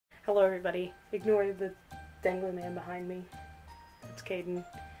Hello everybody. Ignore the dangly man behind me. It's Caden.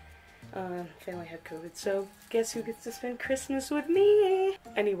 Family had COVID, so guess who gets to spend Christmas with me?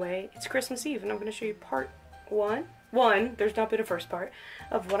 Anyway, it's Christmas Eve and I'm going to show you part one, there's not been a first part,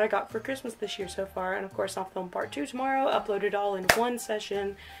 of what I got for Christmas this year so far. And of course I'll film part 2 tomorrow, upload it all in one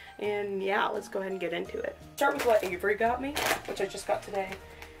session, and yeah, let's go ahead and get into it. Start with what Avery got me, which I just got today.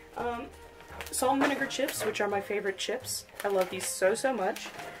 Salt and vinegar chips, which are my favorite chips. I love these so much.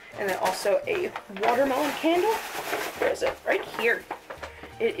 And then also a watermelon candle. Where is it? Right here.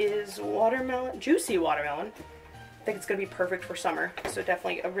 It is watermelon, juicy watermelon. I think it's going to be perfect for summer. So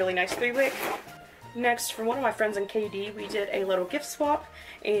definitely a really nice 3-wick. Next, from one of my friends in KD, we did a little gift swap.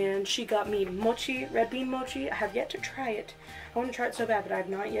 And she got me mochi, red bean mochi. I have yet to try it. I want to try it so bad, but I have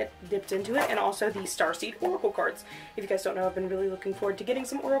not yet dipped into it. And also the Starseed Oracle cards. If you guys don't know, I've been really looking forward to getting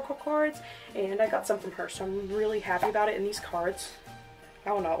some Oracle cards. And I got some from her, so I'm really happy about it. And these cards,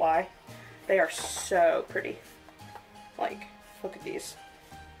 I will not lie, they are so pretty. Like, look at these.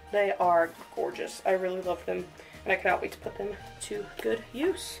 They are gorgeous. I really love them, and I cannot wait to put them to good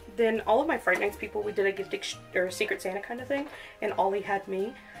use. Then all of my Fright Nights people, we did a gift or a Secret Santa kind of thing, and Ollie had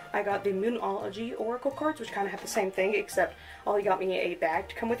me. I got the Moonology Oracle cards, which kind of have the same thing, except Ollie got me a bag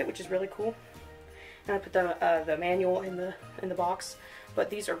to come with it, which is really cool. And I put the manual in the box.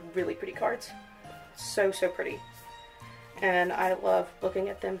 But these are really pretty cards. So pretty. And I love looking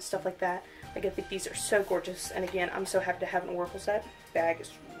at them, stuff like that. Like, I think these are so gorgeous. And again, I'm so happy to have an Oracle set. The bag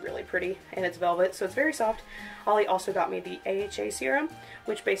is really pretty, and it's velvet, so it's very soft. Ollie also got me the AHA serum,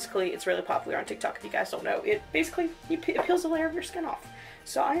 which basically, it's really popular on TikTok if you guys don't know. It basically, it peels a layer of your skin off.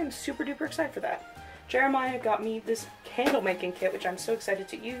 So I am super duper excited for that. Jeremiah got me this candle making kit, which I'm so excited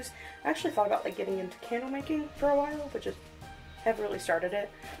to use. I actually thought about like getting into candle making for a while, but just haven't really started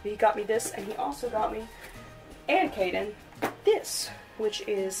it. But he got me this, and he also got me, and Caden, this, which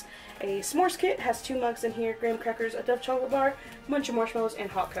is a s'mores kit. It has 2 mugs in here, graham crackers, a Dove chocolate bar, a bunch of marshmallows, and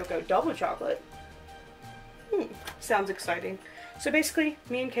hot cocoa double chocolate. Sounds exciting. So basically,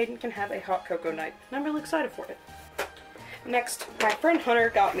 me and Caden can have a hot cocoa night, and I'm really excited for it. Next, my friend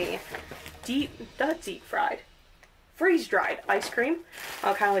Hunter got me freeze-dried ice cream,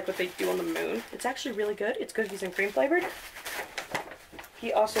 kind of like what they do on the moon. It's actually really good. It's cookies and cream flavored.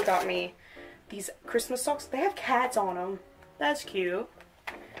 He also got me these Christmas socks. They have cats on them. That's cute.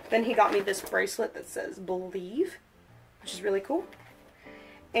 Then he got me this bracelet that says Believe, which is really cool.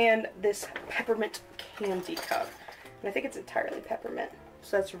 And this peppermint candy cup. And I think it's entirely peppermint.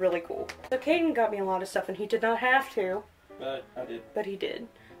 So that's really cool. So Caden got me a lot of stuff, and he did not have to. But I did. But he did.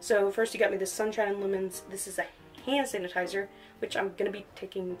 So first he got me this Sunshine and Lemons. This is a hand sanitizer, which I'm going to be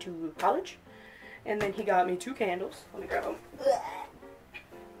taking to college. And then he got me 2 candles. Let me grab them.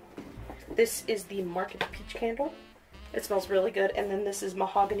 This is the Market Peach candle. It smells really good. And then this is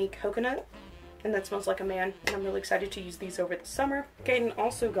Mahogany Coconut, and that smells like a man. And I'm really excited to use these over the summer. Caden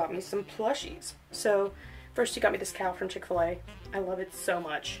also got me some plushies. So first he got me this cow from Chick-fil-A. I love it so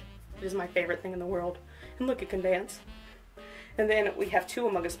much. It is my favorite thing in the world. And look, it can dance. And then we have 2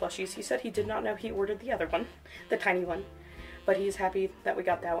 Among Us plushies. He said he did not know he ordered the other one, the tiny one. But he's happy that we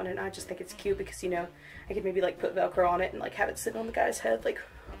got that one, and I just think it's cute because, you know, I could maybe like put Velcro on it and like have it sit on the guy's head like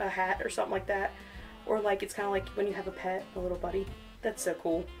a hat or something like that. Or like, it's kind of like when you have a pet, a little buddy. That's so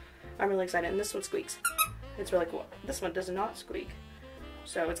cool. I'm really excited. And this one squeaks. It's really cool. This one does not squeak.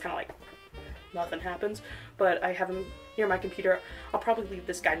 So it's kind of like nothing happens. But I have him near my computer. I'll probably leave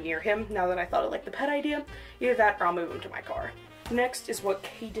this guy near him now that I thought of like the pet idea. Either that or I'll move him to my car. Next is what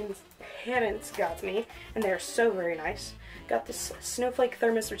Caden's parents got me. And they're so very nice. Got this snowflake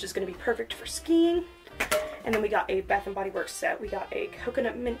thermos, which is going to be perfect for skiing. And then we got a Bath & Body Works set. We got a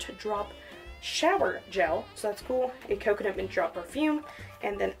coconut mint drop shower gel, so that's cool, a coconut mint drop perfume,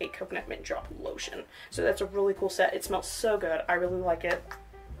 and then a coconut mint drop lotion. So that's a really cool set. It smells so good. I really like it.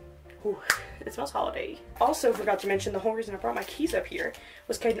 Ooh, it smells holiday. Also forgot to mention, the whole reason I brought my keys up here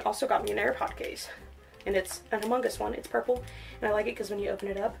was Caden also got me an AirPod case, and it's an Among Us one. It's purple, and I like it because when you open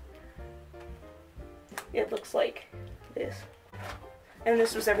it up, it looks like this. And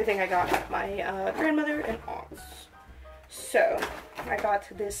this was everything I got with my grandmother and aunts. So I got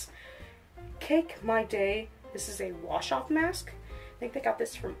this Cake My Day. This is a wash-off mask. I think they got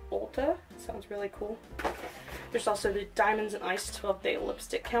this from Ulta. Sounds really cool. There's also the Diamonds and Ice 12-Day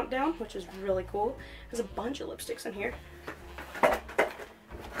Lipstick Countdown, which is really cool. There's a bunch of lipsticks in here.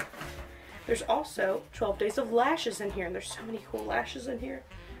 There's also 12 Days of Lashes in here, and there's so many cool lashes in here.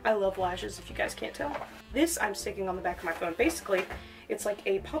 I love lashes, if you guys can't tell. This I'm sticking on the back of my phone. Basically, it's like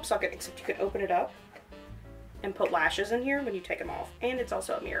a pop socket, except you can open it up and put lashes in here when you take them off. And it's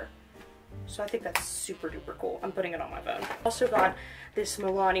also a mirror. So I think that's super duper cool. I'm putting it on my phone. Also got this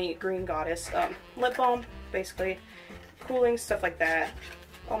Milani Green Goddess lip balm, basically cooling, stuff like that.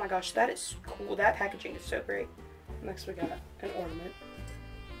 Oh my gosh, that is cool. That packaging is so great. Next we got an ornament.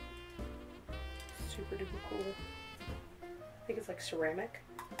 Super duper cool. I think it's like ceramic.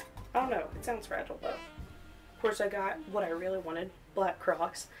 I don't know, it sounds fragile though. Of course I got what I really wanted, black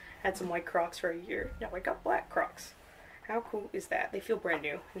Crocs. Had some white Crocs for a year. Now I got black Crocs. How cool is that? They feel brand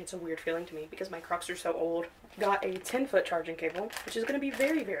new, and it's a weird feeling to me because my Crocs are so old. Got a 10-foot charging cable, which is going to be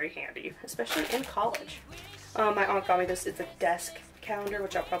very, very handy, especially in college. My aunt got me this. It's a desk calendar,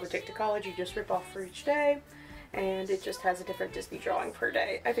 which I'll probably take to college. You just rip off for each day, and it just has a different Disney drawing per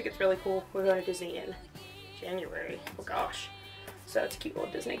day. I think it's really cool. We're going to Disney in January. Oh gosh. So it's a cute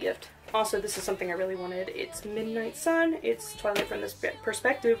little Disney gift. Also, this is something I really wanted. It's Midnight Sun. It's Twilight from the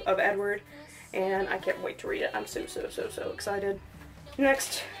perspective of Edward, and I can't wait to read it. I'm so excited.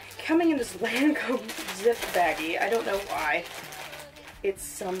 Next, coming in this Lancome zip baggie. I don't know why. It's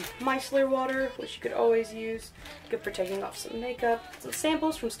some micellar water, which you could always use. Good for taking off some makeup. Some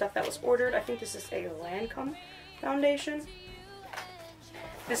samples from stuff that was ordered. I think this is a Lancome foundation.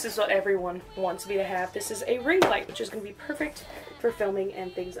 This is what everyone wants me to have. This is a ring light, which is going to be perfect for filming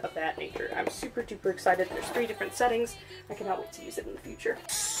and things of that nature. I'm super duper excited. There's 3 different settings. I cannot wait to use it in the future.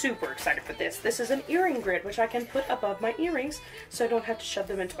 Super excited for this. This is an earring grid, which I can put above my earrings so I don't have to shove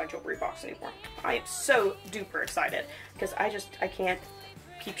them into my jewelry box anymore. I am so duper excited because I can't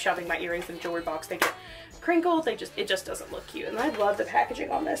keep shoving my earrings in the jewelry box. They get crinkled. It just doesn't look cute. And I love the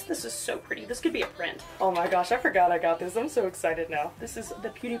packaging on this. This is so pretty. This could be a print. Oh my gosh, I forgot I got this. I'm so excited now. This is the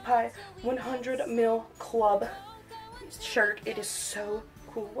PewDiePie 100 mil Club shirt. It is so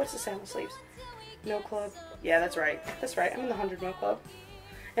cool. What's the sound on the sleeves? No Club. Yeah, that's right. That's right. I'm in the 100 mil Club.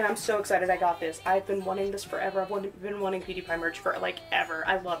 And I'm so excited I got this. I've been wanting this forever. I've been wanting PewDiePie merch for like ever.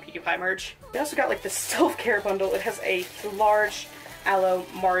 I love PewDiePie merch. I also got like this self-care bundle. It has a large aloe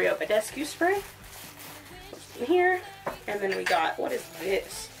Mario Badescu spray in here, and then we got, what is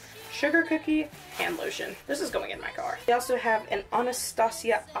this? Sugar cookie hand lotion. This is going in my car. We also have an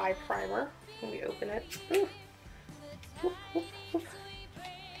Anastasia eye primer. When we open it, ooh. Whoop, whoop, whoop.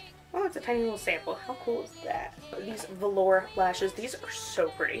 Oh, it's a tiny little sample. How cool is that? These velour lashes. These are so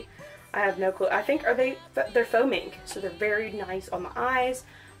pretty. I have no clue. I think they're foaming, so they're very nice on the eyes.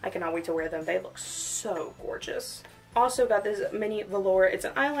 I cannot wait to wear them. They look so gorgeous. Also got this mini velour. It's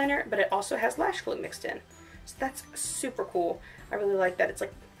an eyeliner, but it also has lash glue mixed in. So that's super cool. I really like that. It's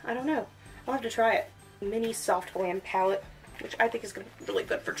like, I don't know. I'll have to try it. Mini soft glam palette, which I think is going to be really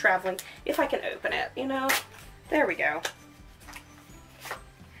good for traveling if I can open it, you know? There we go.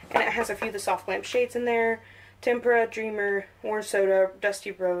 And it has a few of the soft glam shades in there. Tempera, Dreamer, Orange Soda,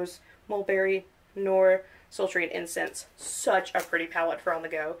 Dusty Rose, Mulberry, Noor, Sultry, and Incense. Such a pretty palette for on the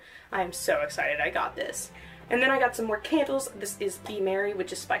go. I am so excited I got this. And then I got some more candles. This is Be Merry,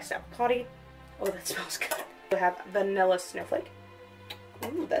 which is spiced avocado. Oh, that smells good. We have Vanilla Snowflake.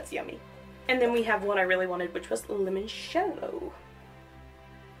 Ooh, that's yummy. And then we have one I really wanted, which was Limoncello.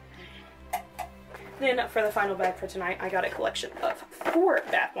 Then for the final bag for tonight, I got a collection of 4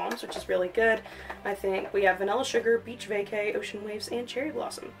 bath bombs, which is really good. I think we have Vanilla Sugar, Beach Vacay, Ocean Waves, and Cherry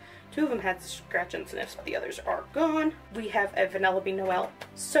Blossom. 2 of them had scratch and sniffs, but the others are gone. We have a Vanilla Bean Noel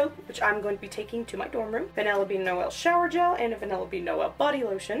soap, which I'm going to be taking to my dorm room. Vanilla Bean Noel shower gel, and a Vanilla Bean Noel body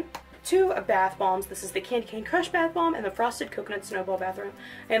lotion. 2 bath bombs. This is the Candy Cane Crush bath bomb and the Frosted Coconut Snowball bathroom.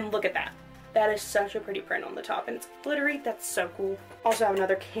 And look at that. That is such a pretty print on the top, and it's glittery. That's so cool. Also have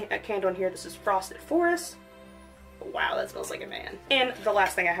another candle in here. This is Frosted Forest. Wow, that smells like a man. And the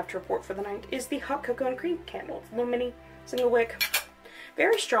last thing I have to report for the night is the Hot Cocoa and Cream candle. It's a little mini single wick.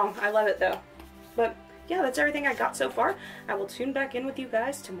 Very strong. I love it though. But yeah, that's everything I got so far. I will tune back in with you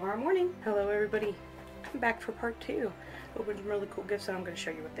guys tomorrow morning. Hello everybody. I'm back for part 2. Opened some really cool gifts and I'm going to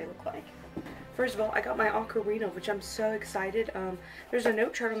show you what they look like. First of all, I got my ocarina, which I'm so excited. There's a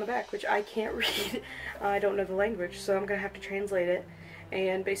note chart on the back, which I can't read. I don't know the language, so I'm going to have to translate it.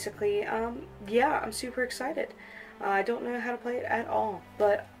 And basically, yeah, I'm super excited. I don't know how to play it at all,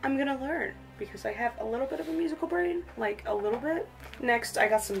 but I'm going to learn because I have a little bit of a musical brain, like a little bit. Next, I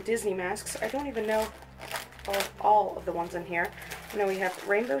got some Disney masks. I don't even know all of the ones in here. And then we have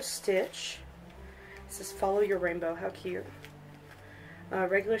Rainbow Stitch. It says Follow Your Rainbow. How cute.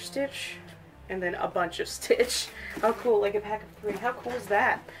 Regular Stitch, and then a bunch of Stitch. How cool, like a pack of 3. How cool is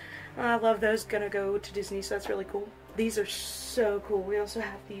that? I love those. Gonna go to Disney, so that's really cool. These are so cool. We also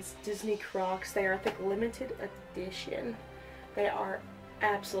have these Disney Crocs. They are, I think, limited edition. They are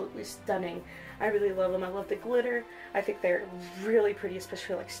absolutely stunning. I really love them. I love the glitter. I think they're really pretty,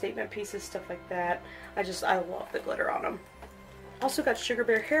 especially like statement pieces, stuff like that. I love the glitter on them. Also got Sugar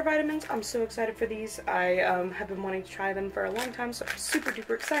Bear hair vitamins. I'm so excited for these. I have been wanting to try them for a long time, so I'm super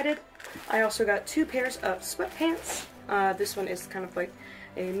duper excited. I also got 2 pairs of sweatpants. This one is kind of like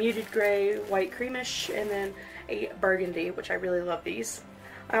a muted gray, white creamish, and then a burgundy, which I really love these.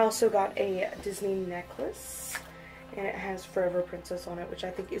 I also got a Disney necklace, and it has Forever Princess on it, which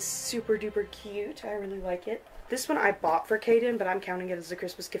I think is super duper cute. I really like it. This one I bought for Caden, but I'm counting it as a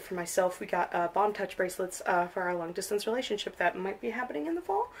Christmas gift for myself. We got Bond Touch bracelets for our long distance relationship that might be happening in the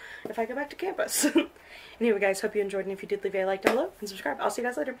fall if I go back to campus. Anyway guys, hope you enjoyed, and if you did, leave a like down below and subscribe. I'll see you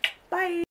guys later. Bye!